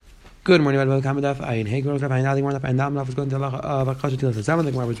Good morning, Bava Kama. Hey, girls, Rabbi Nali, one of I now is going to Bava Kama to the Zaman.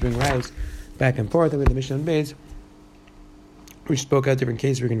 The Gemara was bringing rise back and forth with the Mishnah and Beis. We spoke out different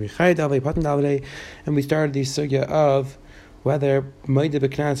cases. We're going to be Chayed Davei, Patan Davei, and we started the sugya of whether Moed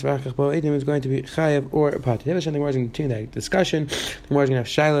Beknas V'Achach Bo Eidim is going to be Chayev or Pater. There was something we're going to continue that discussion. The more is going to have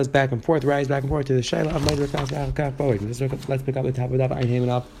Shilas back and forth, rise back and forth to the Shilah of Moed Beknas V'Achach Bo Eidim. Let's pick up the top of that. I'm hanging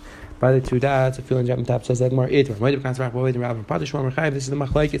up by the two dots. A feeling on top says like more Eidim. Moed Beknas V'Achach Bo Eidim Rav and Pater Shmuel Chayev. This is the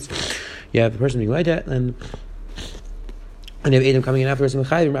Machlekes. You have the person being like that, and you have Eidim coming in afterwards. And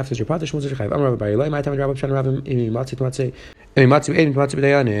Chayev after your Pater Shmuel Chayev. I'm Rabbi Bar Yilai. My time Rabbi Shan Rabbi Matzi Matzi. And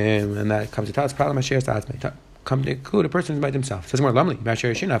that comes to Tat's problem. I share Tat's come to include a person who's made himself. It says more lumley.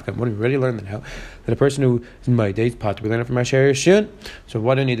 Masher Yishin Avkam. What do we already learned that now? That a person who is made is potter. We learn it from Masher Yishin. So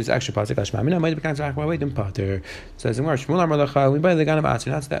what do we need this extra potter? Kashmamina made becomes Achwa potter. Says in Marsh Shmuel Amar we buy the Ganav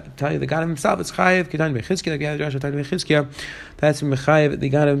Atzin. That's that. Tell you the Ganav himself is Chayev. Kedan Bechizkiya. The Ganav Joshua Tell Bechizkiya. That's Mechayev. The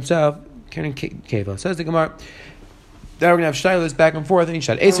Ganav himself. Karen Keva. Says the Gemara. Now we're going to have Shilas back and forth in each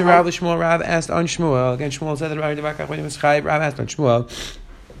side. Eser Rav Shmuel. Rav asked on Shmuel. Again, Shmuel said that Rav asked on Shmuel.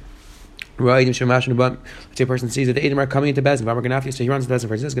 Let's say a person sees that the Eidim are coming into Bezin, but we're going to have to, so he runs to Bezin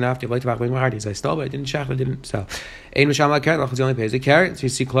first. He's going to have to like to back my heart. He says, I stole, but I didn't shach, I didn't sell. Eidim Misham like carrot, he only pays the carrot. So you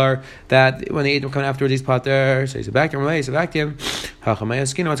see clear that when the Eidim are coming afterwards, he's potter. So he's a back to him, he's a back to him. Hachamaya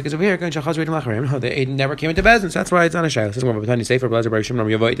once it gets over here, going to Shachaz Reidim Lacharim. No, the Eidim never came into Bezin, so that's why it's on a Shiloh. This is what Tani say for Blazer Barishim, Ram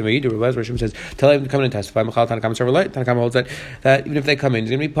Yavoit, and Vayidu. Blazer Barishim says, tell him to come in and testify. Machal Tanakam server light. Tanakam holds that even if they come in,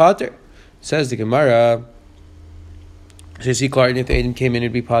 he's going to be potter. Says the Gemara. So you see, Clark, if the Eidim came in,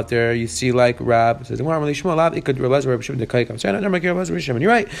 it'd be potter. You see, like Rab says, it could realize Rabbi Shimon the Kaikam. So I never make Rabbi Shimon.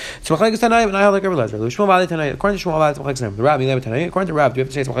 You're right. It's Machlekes Tanayim, and I like Rabbi Lezer. Shmuel Vali Tanayim. According to Shmuel Vali, it's Machlekes Tanayim. The Rab, you leave Tanayim. According to Rab, do you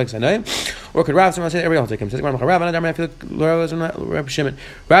have to say it's Machlekes Tanayim, or could Rab someone say everybody else take him? Says Rab, and I feel like Rabbi Shimon.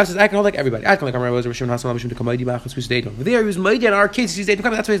 Rab says I can hold like everybody. I can like Rabbi Shimon. Hassan Rabbi Shimon to come Maidi Bachus who's Eidim. But there he was Maidi in our case. He's Eidim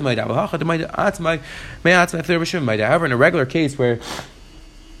coming. That's why he's Maidi. That's my Rabbi Shimon Maidi. However, in a regular case where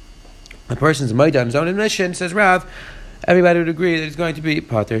a person's Maidi on his own admission, says Rav, everybody would agree that it's going to be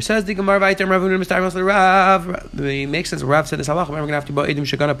potter. Says the Gemara Vayter Ravun Mr. Rav. It makes sense. Rav said this halacha. We're going to have to buy Eidim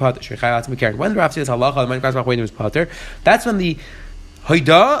Shagana potter. When Rav says halacha, the man Eidim is potter. That's when the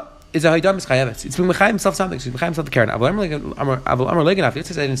Haida is a Haida Mischayevetz. It's when Mechayim himself something. So Mechayim himself the Karen. Amar Legan after it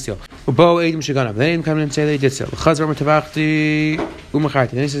says I didn't steal. Bo Eidim Shagana. They didn't come in and say they did steal. Chazar Matavachti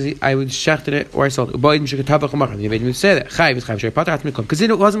Umacharti. Then he says I would shechted it or I sold it. Bo Eidim Shagatavach Umachar. They made him say that Chayiv is Chayiv Shay Potter Hat Mikom because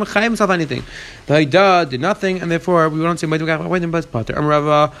it wasn't Mechayim himself anything. The Haida did nothing, and therefore we don't say Eidim was Potter.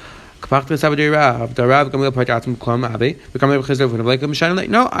 Amar no,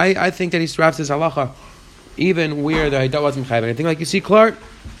 I think that he straps his halacha even where the Haida wasn't Chayiv. I think like you see Clark.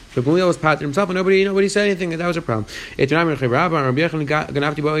 The Gamliel was potter himself, and nobody said anything. That was a problem. You see,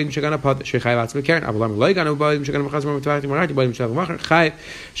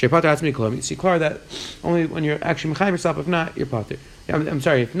 Clara, that only when you're actually mechayiv yourself. If not, you're potter. I'm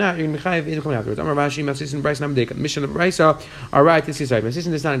sorry. If not, you're mechayiv. It's coming afterwards. Amar Rashi, Masisin, Bryce, Namadeka. Mission of Brisa. All right, this is right.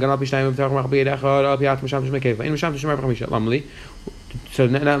 Masisin is not going to be shtayim of Tachmach B'Yedachad. Al Piat Misham Shmekeva. In Misham Shmei B'Chamisha. Lamli. So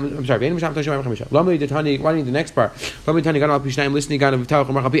I'm sorry. In Misham Shmei B'Chamisha. Lamli the Tani. Why do you need the next part? Lamli Tani Gan Al Pishnayim listening Gan of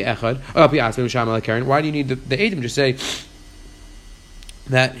Tachmach B'Echad. Al Piat Misham Al Karen. Why do you need the Eidim? Just say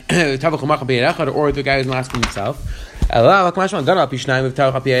that Tavachmach B'Echad or the guy who's not asking himself. Allah Akmashman Gan Al Pishnayim of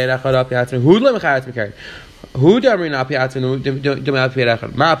Tachmach B'Echad. Al Piat Who let me Mechat Karen. Who damrin apiatzenu demel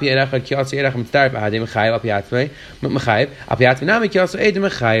apiachad ma apiachad kiatz erachem starp adim chayiv apiatzmei mechayiv apiatzmei nami kiatz edim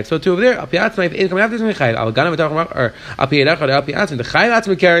mechayiv. So to over there apiatzmei if income after mechayiv al ganav tachmach or apiachad apiatzmei the chayiv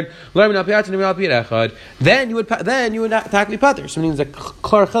atzmei karen learn apiatzmei demel apiachad. Then you would attack me potter. So it means a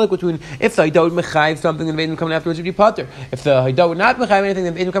clear chelik between if the Haida would mechayiv something and the Eidim coming afterwards you'd be potter. If the Haida would not mechayiv anything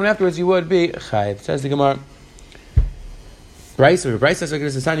and the Eidim coming afterwards you would be chayiv. Says the Gemara. Bryce says like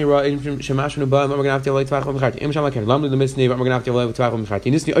this is tiny raw in Shemashnu Ba. We're going to have to like Tvach Mecharti. Im Shamak Ken Lamdu the Misnei. We're going to have to like Tvach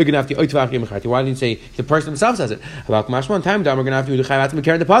Mecharti. Nisni are going to have to Tvach Mecharti. Why didn't you say the person himself says it? About Mashman time down. We're going to have to do the Chayavat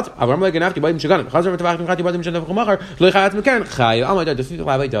Mekaren the pot. I'm going to have to buy him Shagan. Chazar Tvach Mecharti. Buy him Shagan Mechar. Lo Chayavat Mekaren Chay. Oh my God! The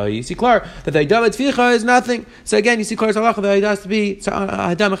Tficha you see clear that the Haida Tficha is nothing. So again, you see clear halacha the Haida has to be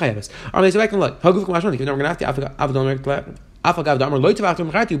Haida Mechayavis. Or they say back and look. Haguf Mashman. We're going to have to Avdon Afagav Damar Loy Tavach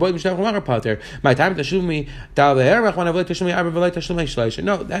Mecharti. Boy Mishnah Mechar potter. My time to shoot me Dal the Herach when I would to shoot me Arba Velay to shoot me Shleish.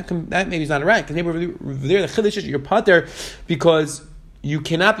 No, that maybe is not right because maybe there the chiddush is you're potter because you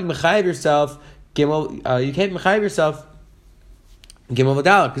cannot be mechayiv yourself. You can't be mechayiv yourself Gimel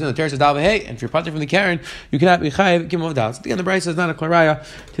Vadal, because the Torah says Dal Hey, and if you're parting from the Karen, you cannot be Chayiv Gimel Vadal. So again, the Brisa is not a Klaraya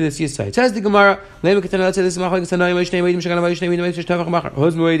to this Yisai. It says the Gemara, Lema Ketana, this is Machlekes Tanaim, Mishnei Veidim Shagana Veidim Shagana Veidim Shagana Veidim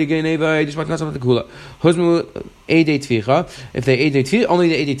Hosmu Eidei Geneva, just watching something Kula. Hosmu Eidei Tvicha. If they Eidei Tvicha, only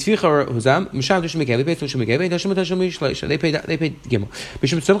the Eidei Tvicha or Hosam, Misham Tushmikev, they pay Tushmikev, they Tashim Tashim Shleish, they pay Gimel.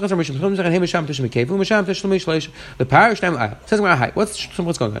 Misham Tzumchas or Misham Tzumchas and Misham Tushmikev, Misham Tashim Shleish. The parish time says Hi. What's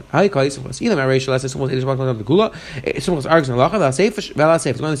going on? Hi, Kali Tzumchas. Either my ratio less Tzumchas is watching the Kula. Tzumchas argues in Lacha. They'll say it's going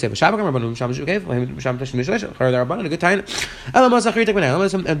to say Shabbat Rabbanim Misham Tushmikev, Misham Tashim Shleish. Chayar Rabbanim a good time. Elamas Achir Tekman.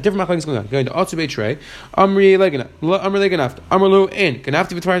 Elamas some different machlokes going on. Going to Otzubei Trey. Amri Leganaf. Amri Leganaf. Amrlu in.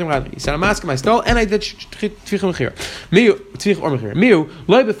 Ganafti v'tvarim gadol. He said, I'm asking my stole, and I did tvicha mechira. Miu tvich or mechira. Miu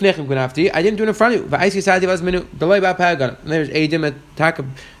loy b'fnechem ganafti. I didn't do it in front of you. V'aisi sadi vas minu. The loy b'apag gan. And there's Eidim at Takab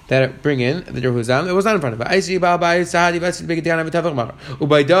that bring in the Jerusalem. It was not in front of it. V'aisi b'abai sadi vas b'gid gana v'tavach machar.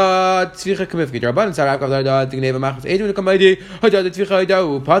 Ubayda tvicha kamifki. Rabban sarab kav da digneva machas Eidim v'kamaydi. Hada tvicha hada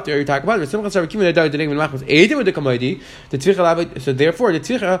upater you talk about it. Simchas sarab kimin hada digneva machas Eidim v'kamaydi. The tvicha lavay. So therefore the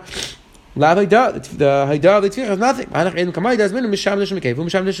tvicha. The Haida, the Tvicha is nothing. This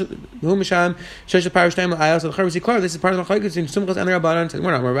is part of the Chaykus in Sumchas and the Rabbanan.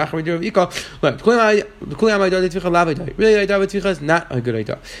 We're not. We're back. We do have equal. Look, the Tvicha is not a good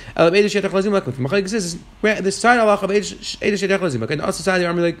idea. The side of and the other side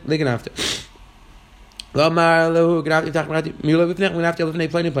are like after. I did it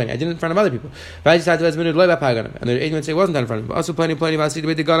in front of other people. And the agent say wasn't done in front of him. Also plenty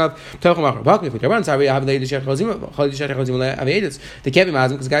the gun of they can't be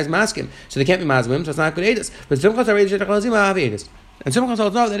Muslim because guys mask him. So they can't be Muslim, so it's not good Edis. But Simchas are Edis. And some holds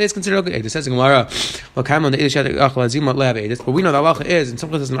no, that is considered a good Edis. It says in Gemara, Bava Kama on the Edis Shad Achlazim will have Edis. But we know that halacha is, and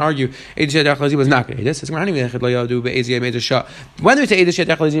some doesn't argue Edis Shad Achlazim was not good Edis. It says when we say Edis Shad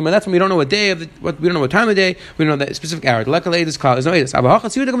Achlazim, that's when we don't know what day of we don't know what time of day, we don't know the specific hour. The lekal Edis call is no Edis.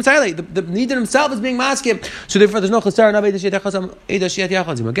 The leader himself is being masked, so therefore there's no chasar of Edis Shad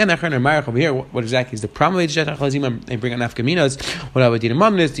Achlazim. Again, that kind of mark over here. What exactly is the problem of Edis Shad Achlazim? They bring on nafkaminas. What about Dina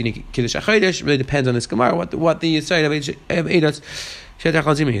Mamnis? Dina Kiddush Achaydish? Really depends on this Gemara. What the side of Edis.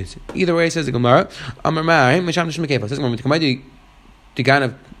 Either way, says the Gemara. Amar Mai, Misham Shmekeva. Says when the guy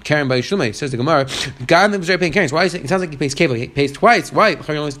of Karen by Shumei, says the Gemara. The guy was very paying Karen. Why? It sounds like he pays cable. He pays twice. Why? He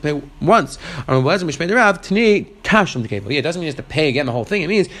only has to pay once. On Mishmei the Rav Tani Tashim the cable. Yeah, it doesn't mean he has to pay again the whole thing. It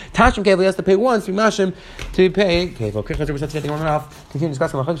means Tashim cable he has to pay once. We Mashim to pay cable. Continue discussing the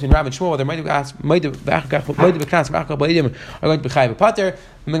Chacham in Rav and Shmuel. There might be class are going to be Chayiv Pater.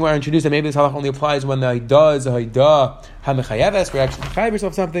 And then we're introduced that maybe this halach only applies when the Haida HaMechayeves, we're actually Chayiv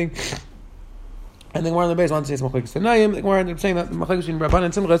yourself something. And then we're on the base, want to say Machlekes Tanaim, we're saying that Machlekes in Rabbanan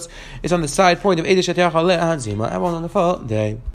and Simchas is on the side point of Eidish Shetach Aleh Hanzima. Everyone on the full day.